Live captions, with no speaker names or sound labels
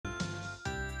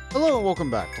Hello and welcome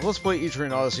back to Let's Play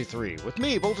Etrian Odyssey 3 with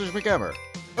me, McGammar.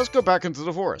 Let's go back into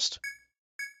the forest.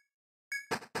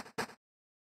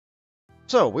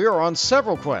 So, we are on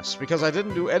several quests because I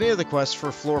didn't do any of the quests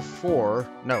for floor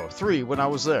 3 when I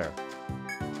was there.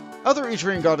 Other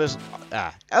Etrian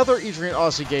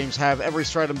Odyssey games have every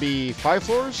stratum be 5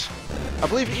 floors. I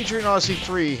believe Etrian Odyssey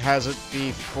 3 has it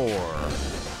be 4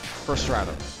 per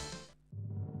stratum.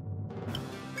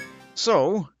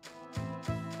 So,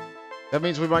 that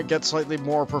means we might get slightly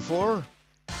more per floor,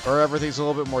 or everything's a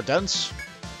little bit more dense.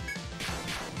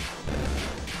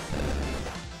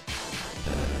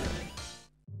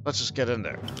 Let's just get in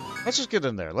there.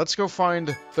 Let's go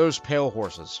find those pale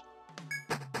horses.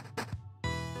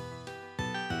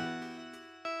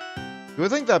 You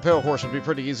would think that pale horse would be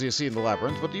pretty easy to see in the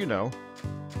labyrinth, what do you know?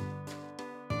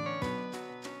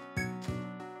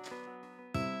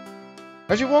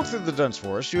 As you walk through the dense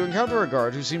forest, you encounter a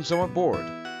guard who seems somewhat bored.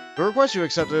 The request you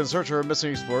accepted in search of a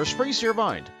missing explorer springs to your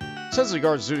mind. Since the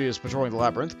guard's duty is patrolling the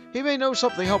labyrinth, he may know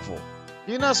something helpful.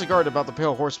 You can ask the guard about the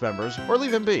Pale Horse members, or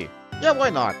leave him be. Yeah, why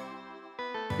not?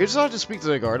 You decide to speak to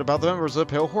the guard about the members of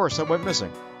the Pale Horse that went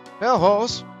missing. Pale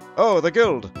Horse? Oh, the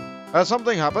guild. Has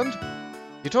something happened?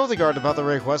 You told the guard about the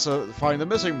request to find the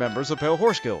missing members of the Pale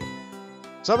Horse Guild.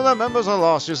 Some of the members are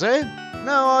lost, you say?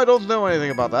 No, I don't know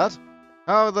anything about that.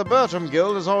 However, the Bertram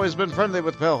Guild has always been friendly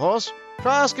with Pale Horse.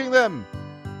 Try asking them.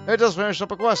 They just finished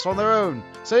up a quest on their own,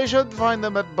 so you should find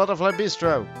them at Butterfly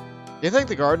Bistro. You thank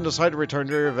the guard and decide to return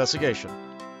to your investigation.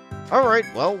 Alright,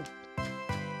 well...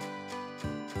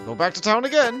 go back to town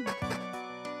again.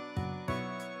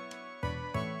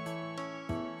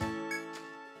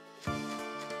 A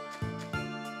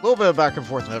little bit of back and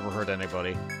forth never hurt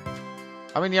anybody.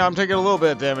 I mean, yeah, I'm taking a little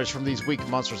bit of damage from these weak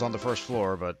monsters on the first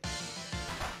floor, but...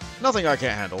 nothing I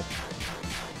can't handle.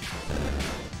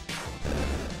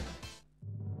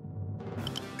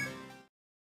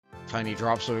 Tiny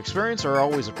drops of experience are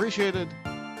always appreciated.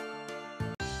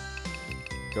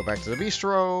 Go back to the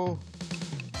bistro.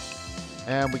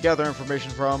 And we gather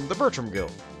information from the Bertram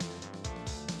Guild.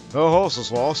 No horse is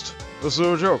lost. This is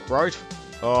a joke, right?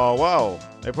 Oh, wow.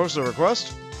 They posted a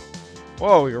request?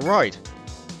 Whoa, you're right.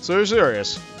 So you're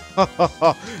serious?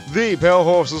 The Pale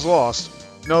Horse is lost.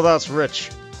 No, that's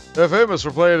rich. They're famous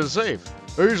for playing it safe.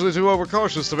 They're usually too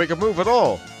overcautious to make a move at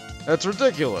all. That's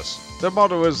ridiculous. Their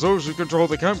motto is, those who control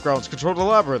the campgrounds control the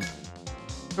labyrinth.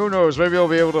 Who knows, maybe you'll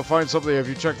be able to find something if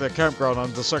you check that campground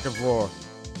on the second floor.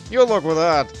 You'll look with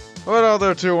that. We're out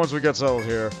there too once we get settled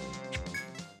here.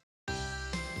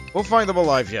 We'll find them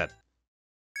alive yet.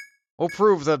 We'll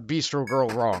prove that Bistro Girl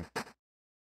wrong.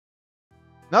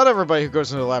 Not everybody who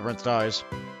goes into the labyrinth dies.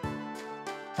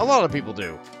 A lot of people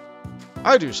do.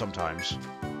 I do sometimes.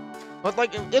 But,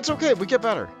 like, it's okay, we get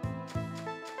better.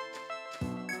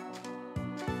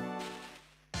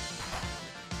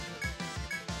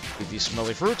 Eat these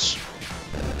smelly fruits.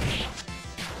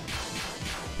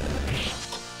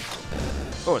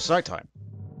 Oh, it's nighttime.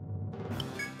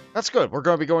 That's good, we're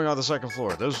going to be going on the second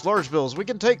floor. Those large bills, we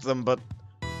can take them, but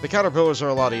the caterpillars are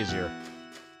a lot easier.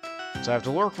 So I have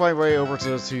to work my way over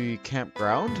to the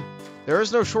campground. There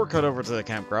is no shortcut over to the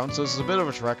campground, so this is a bit of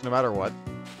a trek no matter what.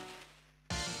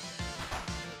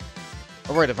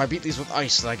 Alright, if I beat these with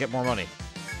ice, then I get more money.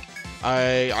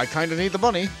 I kind of need the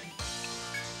money.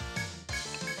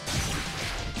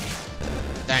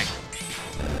 Dang.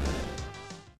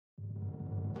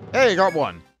 Hey, got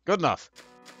one. Good enough.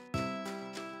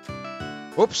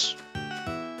 Whoops.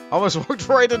 Almost walked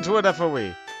right into an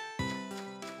FOE.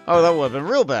 Oh, that would have been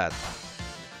real bad.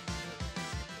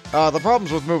 The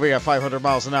problem's with moving at 500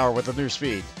 miles an hour with the new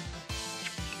speed.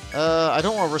 I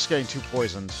don't want to risk getting too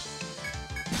poisoned.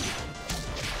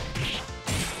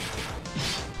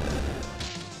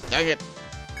 Dang it.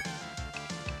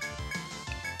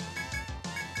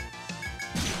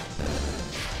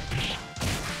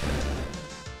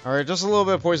 Alright, just a little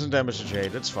bit of poison damage to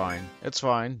Jade. It's fine. It's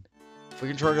fine. We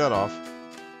can shrug that off.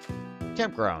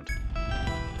 Campground.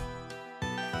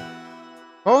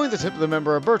 Following the tip the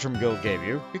member of Bertram Guild gave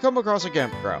you, you come across a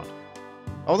campground.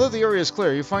 Although the area is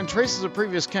clear, you find traces of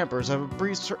previous campers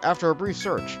after a brief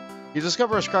search. You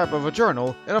discover a scrap of a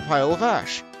journal in a pile of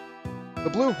ash. The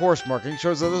blue horse marking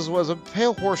shows that this was a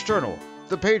Pale Horse journal.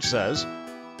 The page says,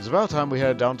 "It's about time we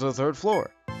headed down to the third floor.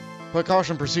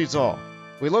 Precaution precedes all.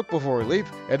 We look before we leap,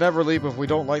 and never leap if we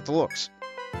don't like the looks.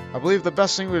 I believe the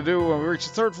best thing to do when we reach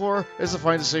the third floor is to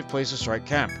find a safe place to strike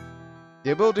camp.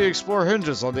 The ability to explore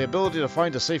hinges on the ability to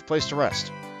find a safe place to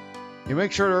rest. You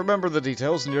make sure to remember the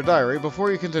details in your diary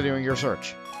before you continuing your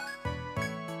search."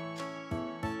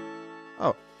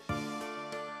 Oh.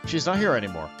 She's not here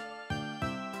anymore.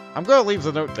 I'm gonna leave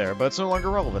the note there, but it's no longer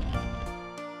relevant.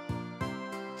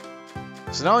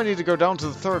 So now I need to go down to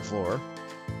the 3rd floor.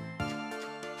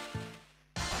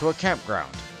 To a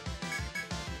campground.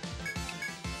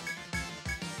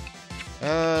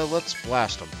 Let's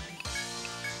blast them.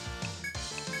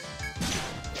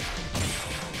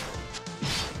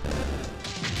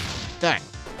 Dang.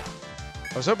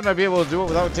 I was hoping I'd be able to do it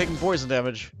without taking poison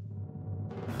damage.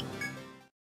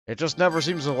 It just never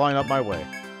seems to line up my way.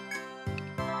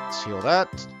 Let's heal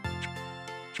that.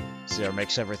 See, that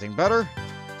makes everything better.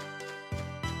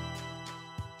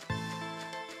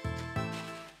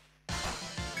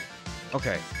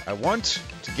 Okay, I want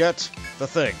to get the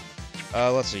thing.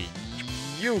 Let's see.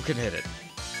 You can hit it.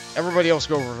 Everybody else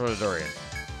go over for the durian.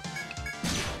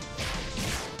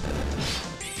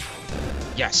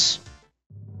 Yes.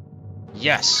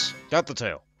 Yes. Got the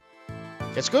tail.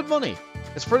 It's good money.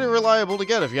 It's pretty reliable to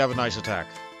get if you have a nice attack.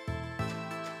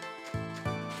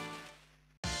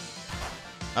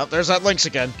 Oh, there's that lynx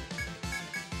again.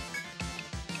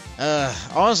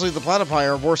 Honestly, the platypi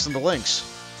are worse than the lynx.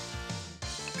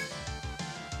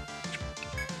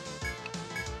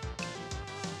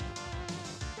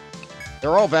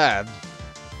 They're all bad.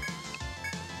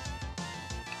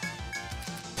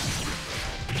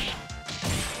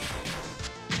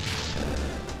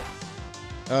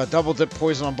 Double dip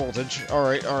poison on voltage.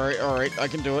 Alright, alright, alright. I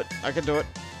can do it. I can do it.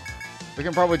 We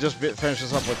can probably just finish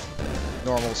this up with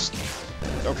normals.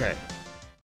 Okay.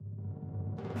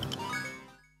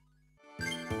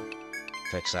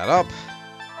 Fix that up.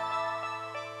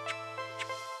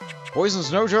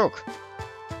 Poison's no joke.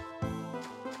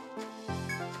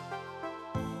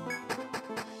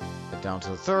 Get down to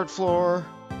the 3rd floor.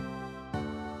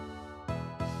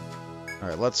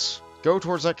 Alright, let's go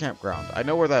towards that campground. I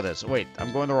know where that is. Wait,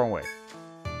 I'm going the wrong way.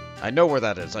 I know where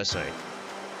that is, I say.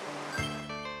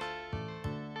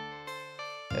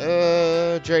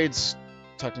 Jade's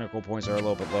technical points are a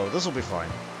little bit low. This will be fine.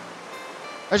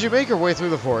 As you make your way through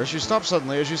the forest, you stop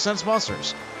suddenly as you sense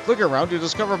monsters. Looking around, you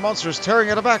discover monsters tearing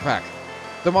at a backpack.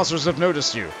 The monsters have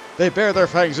noticed you. They bare their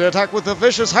fangs and attack with a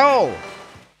vicious howl!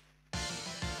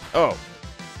 Oh.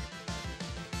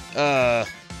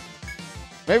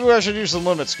 Maybe I should use some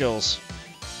limit skills.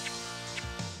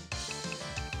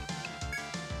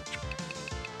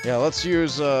 Yeah, let's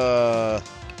use, yeah,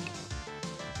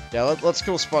 let's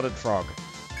kill Spotted Frog.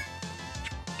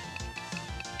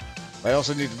 I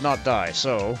also need to not die,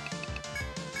 so...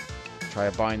 Try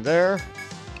a bind there.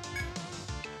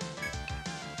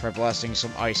 Try blasting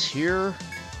some ice here.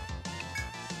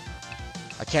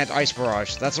 I can't Ice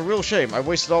Barrage. That's a real shame. I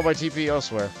wasted all my TP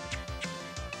elsewhere.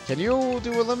 Can you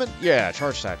do a limit? Yeah,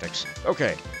 charge tactics.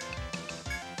 Okay.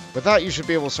 With that, you should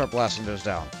be able to start blasting those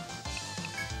down.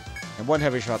 And one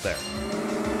heavy shot there.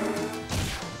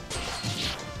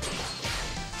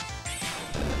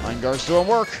 Line guard's doing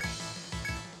work.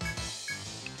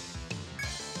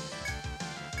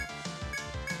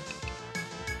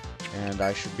 And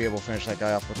I should be able to finish that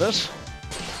guy off with this.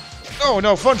 Oh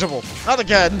no, fungible! Not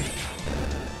again!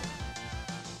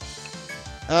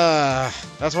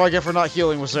 That's what I get for not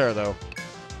healing was there, though.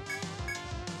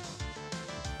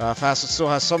 Facet still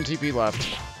has some TP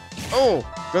left. Oh!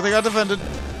 Good thing I defended.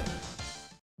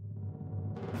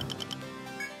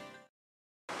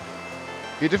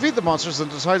 You defeat the monsters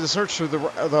and decide to search through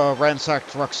the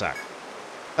ransacked rucksack.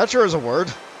 That sure is a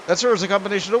word. That sure is a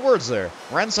combination of words there.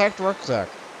 Ransacked rucksack.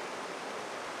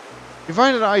 You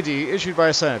find an ID issued by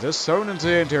a scientist sewn into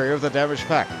the interior of the damaged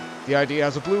pack. The ID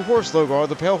has a blue horse logo with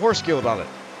the Pale Horse Guild on it.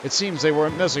 It seems they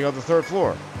weren't missing on the 3rd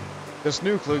floor. This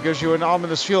new clue gives you an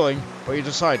ominous feeling, but you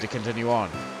decide to continue on.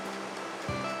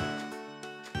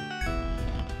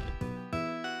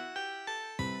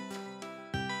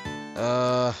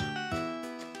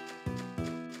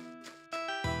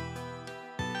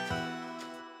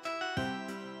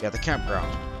 Yeah, the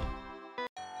campground.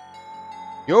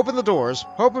 You open the doors,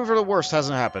 hoping for the worst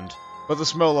hasn't happened, but the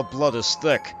smell of blood is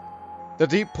thick. The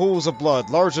deep pools of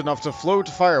blood, large enough to float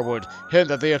firewood,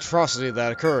 hint at the atrocity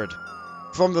that occurred.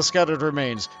 From the scattered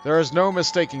remains, there is no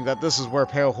mistaking that this is where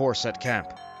Pale Horse set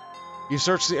camp. You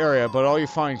search the area, but all you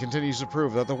find continues to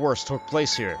prove that the worst took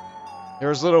place here. There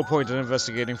is little point in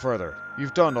investigating further.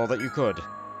 You've done all that you could.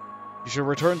 You should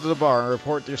return to the bar and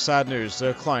report your sad news to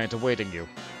a client awaiting you.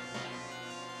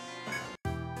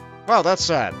 Wow, that's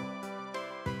sad.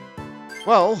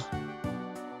 Well,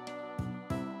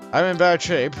 I'm in bad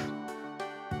shape.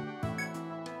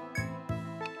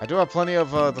 I do have plenty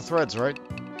of the threads, right?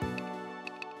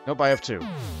 Nope, I have 2.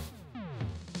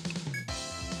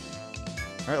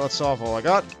 Alright, let's solve all I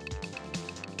got.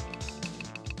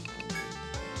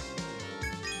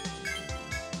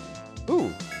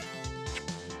 Ooh.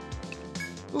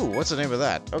 Ooh, what's the name of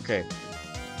that? Okay.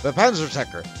 The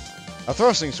Panzertecker. A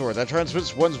thrusting sword that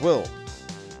transmits one's will.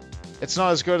 It's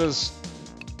not as good as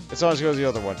the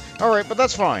other one. Alright, but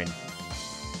that's fine.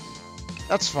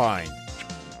 That's fine.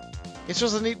 It's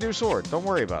just a neat new sword. Don't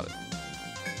worry about it.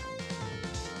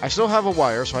 I still have a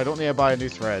wire, so I don't need to buy a new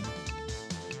thread.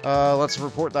 Let's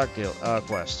report that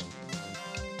quest.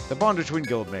 The bond between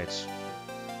guildmates.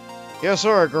 Yes,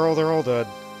 sir, girl. They're all dead.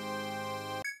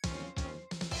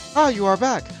 Ah, you are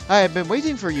back. I have been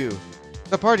waiting for you.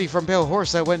 The party from Pale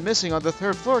Horse that went missing on the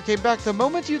 3rd floor came back the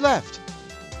moment you left.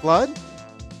 Blood?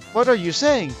 What are you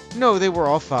saying? No, they were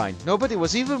all fine. Nobody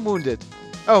was even wounded.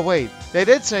 Oh, wait. They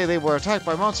did say they were attacked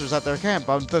by monsters at their camp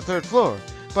on the 3rd floor.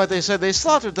 But they said they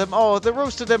slaughtered them all and they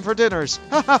roasted them for dinners.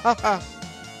 Ha ha ha ha!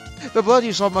 The blood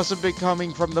you saw must have been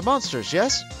coming from the monsters,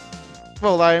 yes?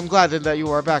 Well, I am glad that you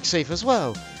are back safe as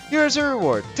well. Here is a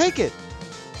reward. Take it!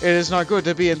 It is not good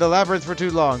to be in the labyrinth for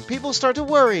too long. People start to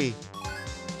worry.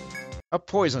 A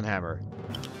poison hammer.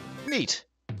 Neat.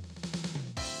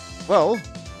 Well,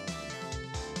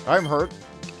 I'm hurt.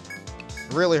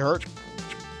 Really hurt.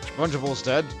 Vungible's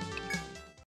dead.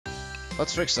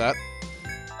 Let's fix that.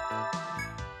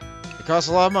 It costs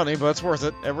a lot of money, but it's worth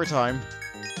it every time.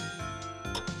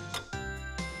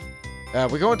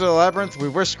 We go into the labyrinth, we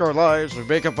risk our lives, we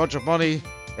make a bunch of money,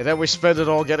 and then we spend it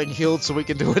all getting healed so we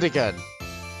can do it again.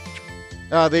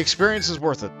 The experience is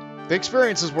worth it. The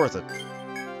experience is worth it.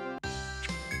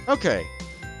 Okay.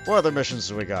 What other missions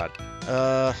do we got?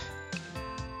 Got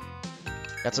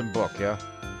some book, yeah?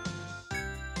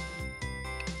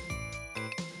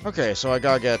 Okay, so I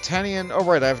gotta get a Tanian. Oh,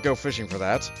 right, I have to go fishing for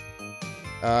that.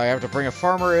 I have to bring a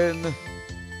farmer in,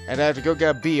 and I have to go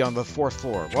get a bee on the 4th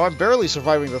floor. Well, I'm barely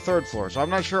surviving the 3rd floor, so I'm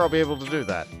not sure I'll be able to do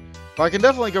that. But I can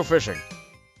definitely go fishing.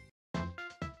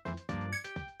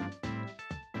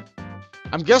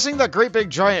 I'm guessing that great big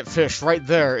giant fish right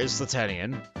there is the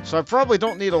Tanian, so I probably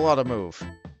don't need a lot of move.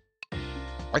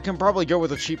 I can probably go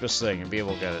with the cheapest thing and be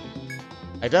able to get it.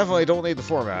 I definitely don't need the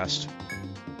foremast.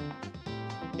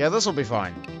 Yeah, this will be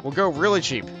fine. We'll go really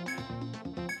cheap.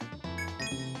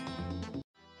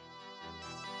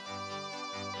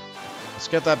 Let's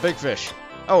get that big fish.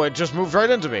 Oh, it just moved right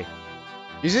into me.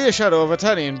 You see the shadow of a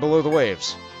Tanian below the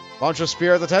waves. Launch a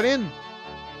spear at the Tanian?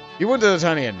 You wounded the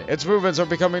Tanian. Its movements are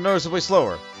becoming noticeably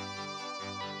slower.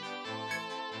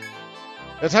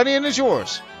 The Tanian is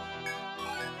yours.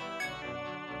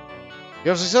 You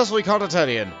have successfully caught a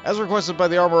Tanian, as requested by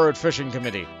the Armor Road Fishing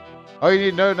Committee. All you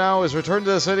need to know now is return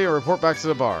to the city and report back to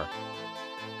the bar.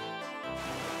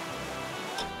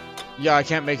 Yeah, I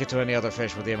can't make it to any other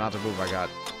fish with the amount of move I got.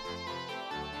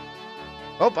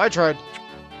 Oh, I tried.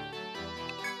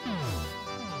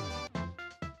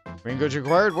 Main goods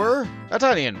required were a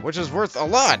Tanian, which is worth a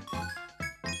lot.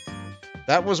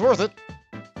 That was worth it.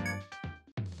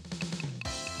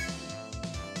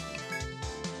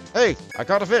 Hey, I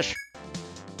caught a fish.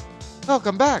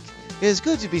 Welcome back. It is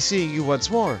good to be seeing you once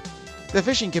more. The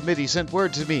fishing committee sent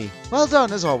word to me. Well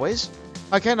done, as always.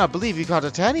 I cannot believe you caught a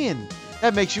Tanian.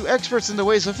 That makes you experts in the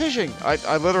ways of fishing.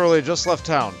 I literally just left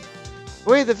town. The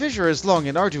way the fisher is long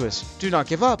and arduous. Do not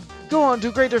give up. Go on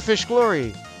to greater fish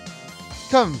glory.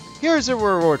 Come, here is a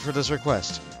reward for this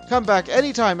request. Come back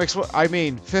anytime,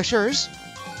 fishers.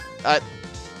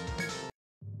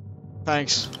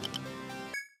 Thanks.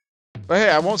 But hey,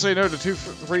 I won't say no to 2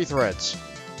 free threads.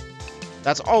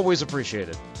 That's always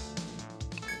appreciated.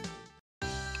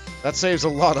 That saves a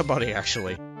lot of money,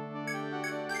 actually.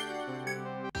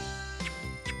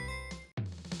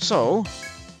 So,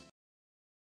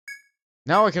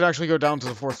 now I can actually go down to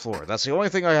the 4th floor. That's the only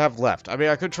thing I have left. I mean,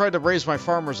 I could try to raise my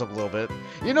farmers up a little bit.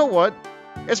 You know what?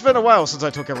 It's been a while since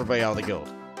I took everybody out of the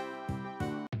guild.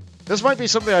 This might be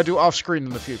something I do off-screen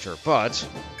in the future, but...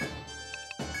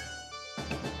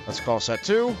 let's call set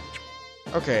 2.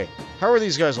 Okay, how are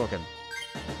these guys looking?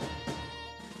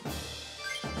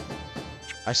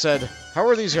 I said, how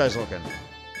are these guys looking?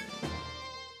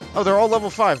 Oh, they're all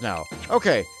level 5 now.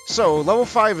 Okay, so level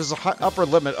 5 is the upper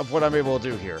limit of what I'm able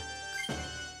to do here.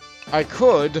 I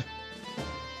could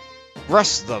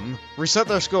rest them, reset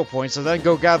their skill points, and then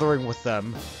go gathering with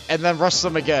them, and then rest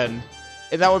them again,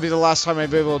 and that would be the last time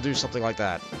I'd be able to do something like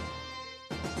that.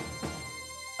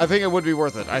 I think it would be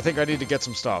worth it. I think I need to get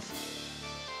some stuff.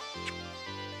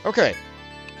 Okay.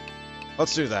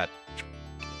 Let's do that.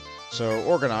 So,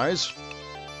 organize.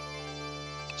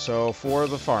 So, for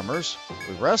the farmers,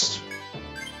 we rest.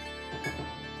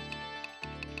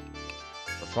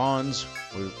 The fawns,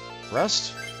 we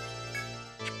rest.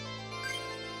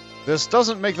 This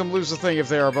doesn't make them lose the thing if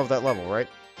they are above that level, right?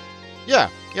 Yeah,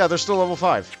 they're still level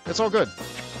 5. It's all good.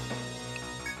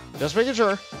 Just making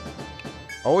sure.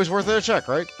 Always worth it a check,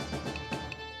 right?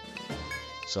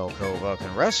 Selkova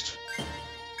can rest.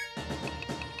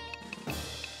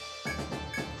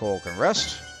 Cole can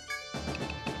rest.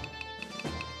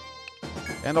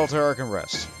 And Altera can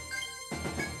rest.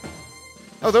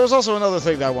 Oh, there was also another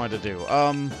thing that I wanted to do.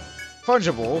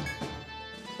 Fungible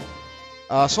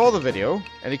saw the video,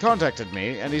 and he contacted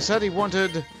me, and he said he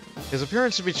wanted his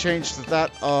appearance to be changed to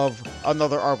that of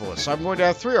another Arbalest. So I'm going to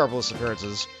have 3 Arbalest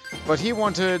appearances, but he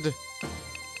wanted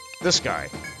this guy.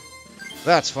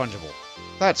 That's fungible.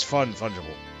 That's fun,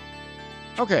 fungible.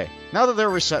 Okay, now that they're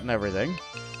resetting everything,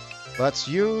 let's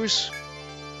use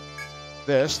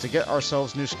this to get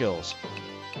ourselves new skills.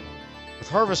 With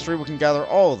Harvestry, we can gather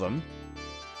all of them.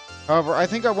 However, I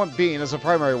think I want Bean as a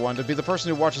primary one to be the person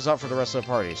who watches out for the rest of the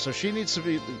party. So she needs to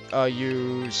be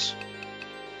use...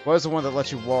 What is the one that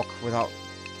lets you walk without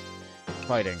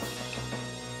fighting?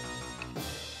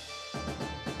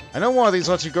 I know one of these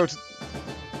lets you go to...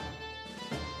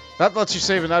 That lets you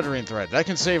save an Etrian thread. That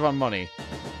can save on money.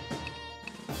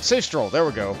 Safe Stroll, there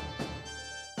we go.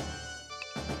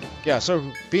 Yeah, so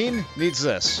Bean needs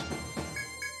this.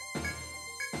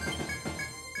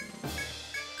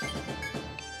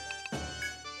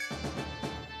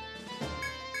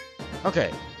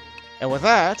 Okay, and with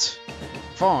that,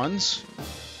 Fawns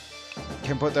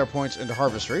can put their points into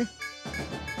Harvestry.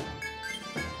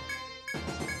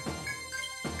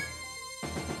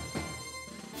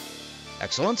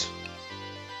 Excellent.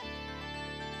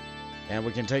 And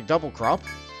we can take Double Crop.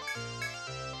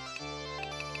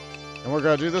 And we're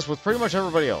going to do this with pretty much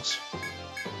everybody else.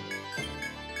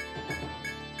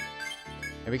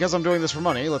 And because I'm doing this for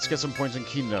money, let's get some points in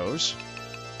Keen Nose.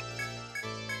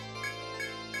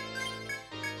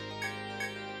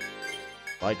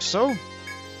 Like so.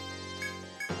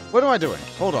 What am I doing?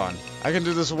 Hold on. I can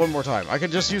do this one more time. I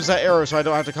can just use that arrow so I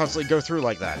don't have to constantly go through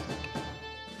like that.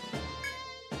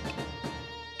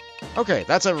 Okay,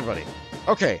 that's everybody.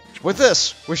 Okay, with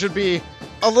this, we should be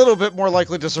a little bit more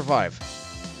likely to survive.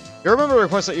 You remember the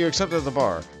request that you accepted at the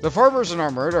bar. The farmers in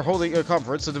Armored are holding a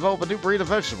conference to develop a new breed of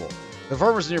vegetable. The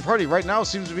farmers in your party right now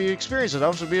seem to be experienced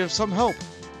enough to be of some help.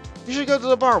 You should go to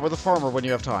the bar with a farmer when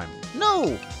you have time.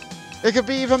 No! It could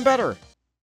be even better.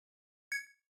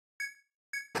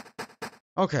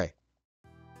 Okay.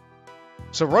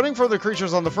 So running from the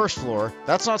creatures on the first floor,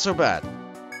 that's not so bad.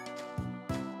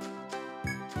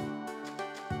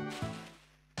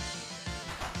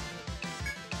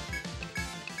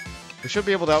 We should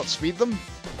be able to outspeed them.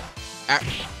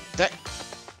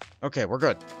 Okay, we're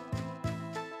good.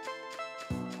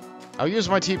 I'll use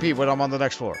my TP when I'm on the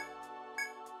next floor.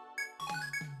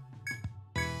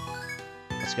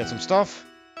 Let's get some stuff.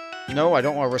 No, I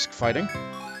don't want to risk fighting.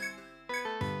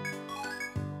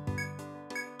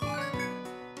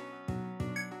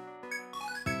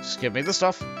 Just give me the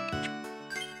stuff.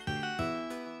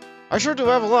 I sure do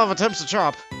have a lot of attempts to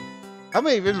chop. How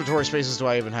many inventory spaces do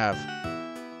I even have?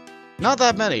 Not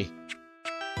that many.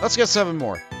 Let's get 7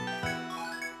 more.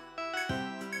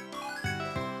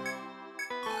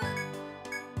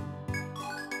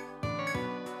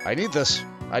 I need this.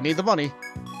 I need the money.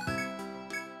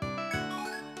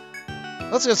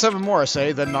 Let's get 7 more, I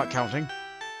say, then not counting.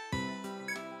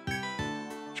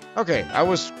 Okay, that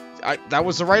was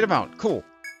the right amount. Cool.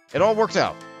 It all worked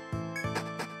out.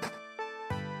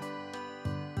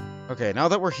 Okay, now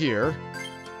that we're here...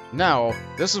 Now,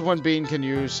 this is when Bean can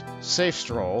use Safe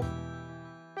Stroll.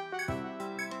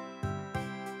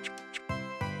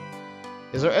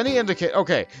 Is there any indication...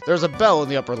 Okay, there's a bell in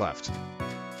the upper left.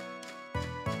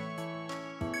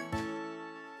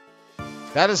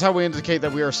 That is how we indicate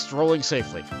that we are strolling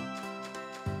safely.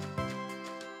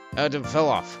 And it fell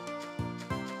off.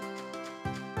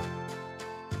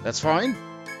 That's fine.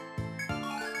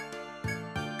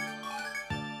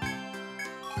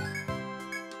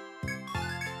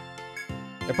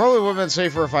 It probably would have been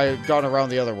safer if I had gone around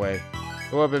the other way.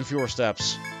 There would have been fewer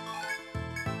steps.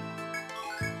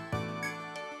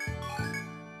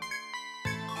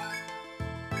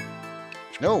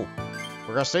 No!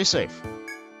 We're gonna stay safe.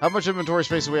 How much inventory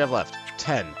space do we have left?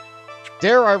 10.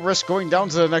 Dare I risk going down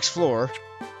to the next floor?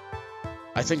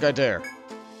 I think I dare.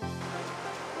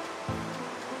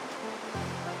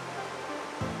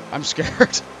 I'm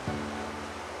scared.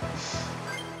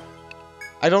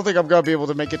 I don't think I'm going to be able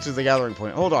to make it to the gathering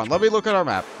point. Hold on, let me look at our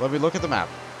map. Let me look at the map.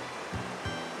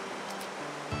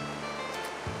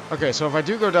 Okay, so if I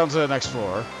do go down to the next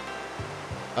floor,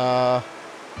 the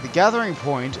gathering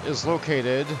point is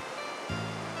located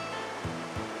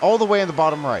all the way in the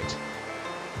bottom right.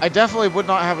 I definitely would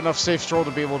not have enough safe stroll to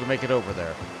be able to make it over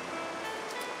there.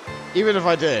 Even if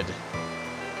I did.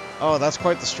 Oh, that's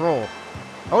quite the stroll.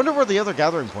 I wonder where the other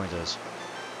gathering point is.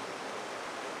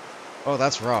 Oh,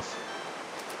 that's rough.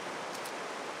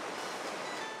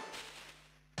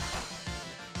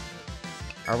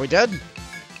 Are we dead?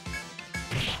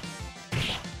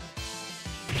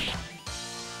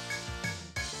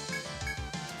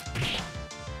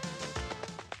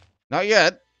 Not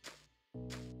yet.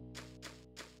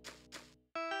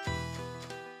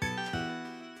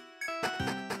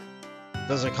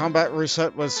 Does a combat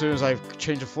reset as soon as I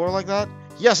change a floor like that?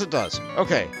 Yes, it does.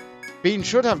 Okay. Bean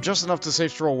should have just enough to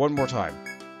save stroll one more time.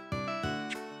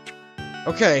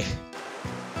 Okay.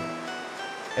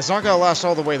 It's not gonna last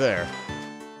all the way there.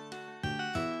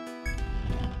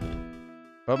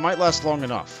 But it might last long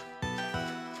enough.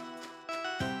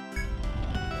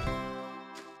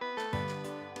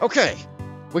 Okay.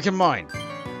 We can mine.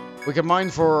 We can mine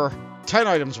for 10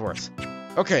 items worth.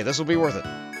 Okay, this will be worth it.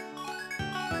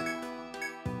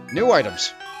 New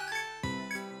items.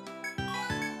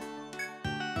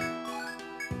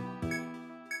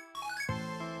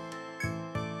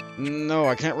 No,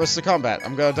 I can't risk the combat.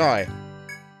 I'm gonna die.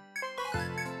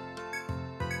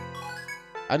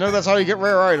 I know that's how you get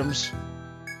rare items.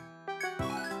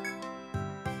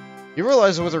 You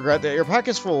realize with regret that your pack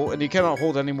is full and you cannot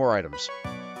hold any more items.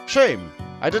 Shame.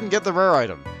 I didn't get the rare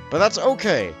item, but that's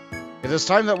okay. It is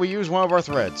time that we use one of our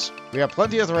threads. We have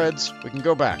plenty of threads. We can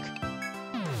go back.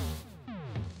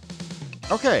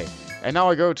 Okay, and now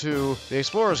I go to the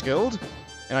Explorers Guild,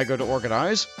 and I go to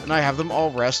Organize, and I have them all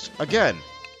rest again.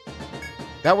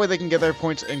 That way they can get their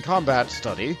points in combat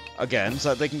study, again, so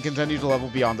that they can continue to level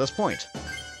beyond this point.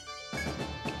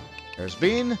 There's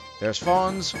Bean, there's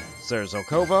Fawns, there's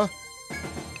Okova,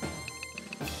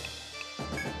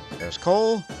 there's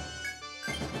Cole,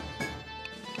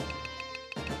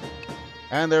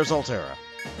 and there's Altera.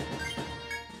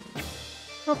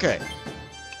 Okay.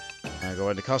 I go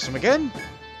into custom again.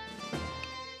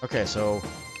 Okay, so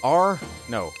R,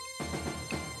 no.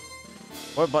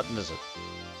 What button is it?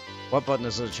 What button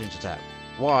is it to change the tab?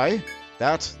 Y,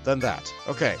 that, then that.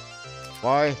 Okay.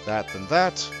 Y, that, then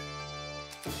that.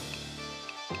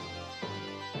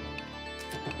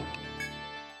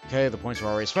 Okay, the points are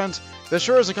already spent. This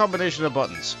sure is a combination of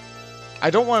buttons.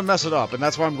 I don't want to mess it up, and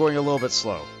that's why I'm going a little bit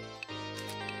slow.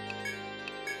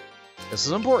 This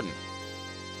is important.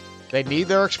 They need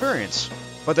their experience,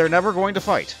 but they're never going to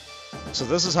fight. So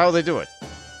this is how they do it.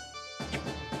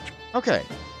 Okay,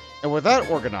 and with that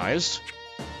organized,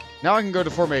 now I can go to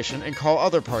formation and call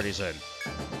other parties in.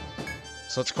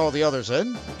 So let's call the others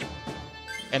in,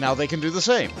 and now they can do the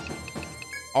same.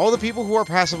 All the people who are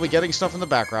passively getting stuff in the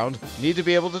background need to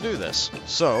be able to do this.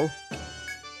 So,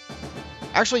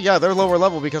 actually, yeah, they're lower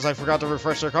level because I forgot to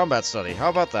refresh their combat study. How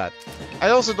about that? I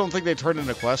also don't think they turned in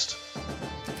a quest.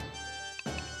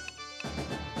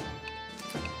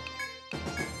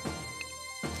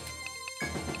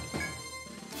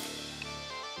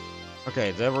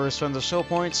 Okay, did I ever spend the skill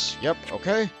points? Yep,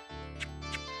 okay.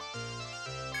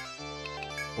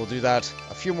 We'll do that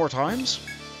a few more times.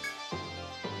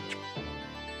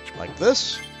 Like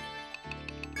this.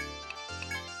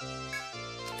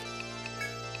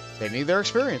 They need their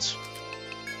experience.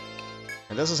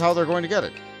 And this is how they're going to get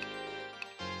it.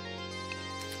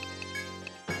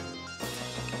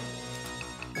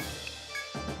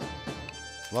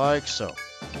 Like so.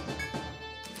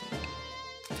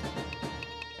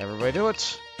 Everybody do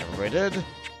it. Everybody did.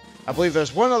 I believe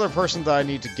there's one other person that I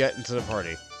need to get into the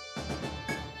party.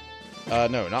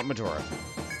 No, not Majora.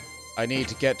 I need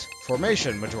to get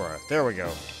Formation Majora. There we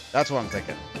go. That's what I'm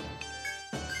thinking.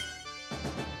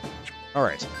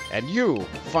 Alright, and you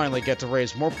finally get to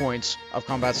raise more points of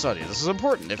combat study. This is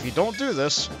important. If you don't do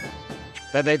this,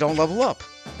 then they don't level up.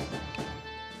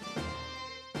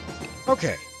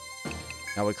 Okay.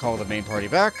 Now we call the main party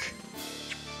back.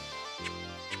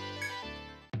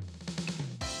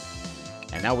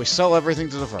 And now we sell everything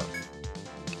to the firm.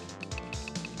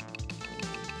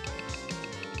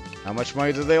 How much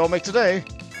money did they all make today?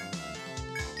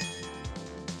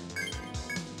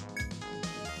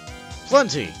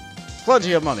 Plenty!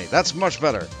 Plenty of money. That's much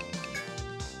better.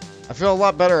 I feel a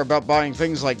lot better about buying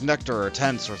things like nectar or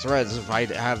tents or threads if I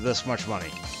have this much money.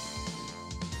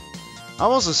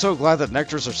 I'm also so glad that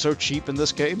nectars are so cheap in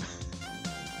this game.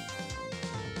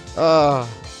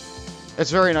 It's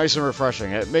very nice and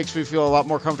refreshing. It makes me feel a lot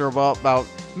more comfortable about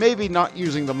maybe not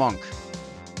using the monk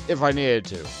if I needed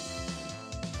to.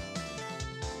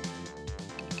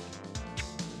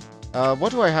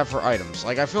 What do I have for items?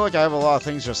 Like, I feel like I have a lot of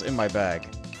things just in my bag.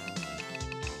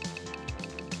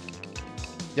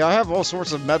 Yeah, I have all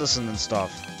sorts of medicine and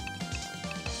stuff.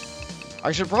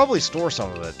 I should probably store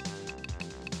some of it.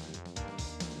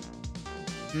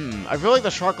 I feel like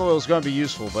the shock oil is going to be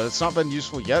useful, but it's not been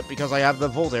useful yet because I have the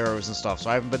volt arrows and stuff, so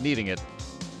I haven't been needing it.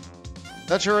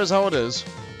 That sure is how it is.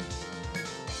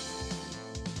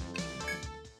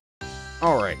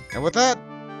 Alright, and with that...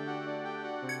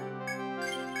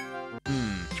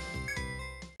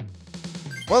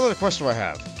 What other quest do I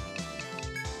have?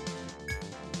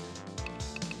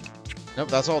 Nope,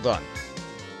 that's all done.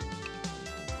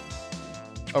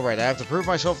 Alright, I have to prove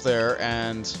myself there,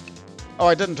 and... Oh,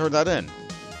 I didn't turn that in.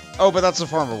 Oh, but that's the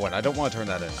farmer one. I don't want to turn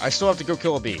that in. I still have to go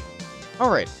kill a bee.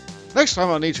 Alright, next time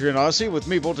on Etrian Odyssey with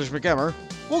me, Voltage McGammar,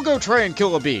 we'll go try and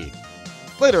kill a bee.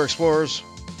 Later, explorers.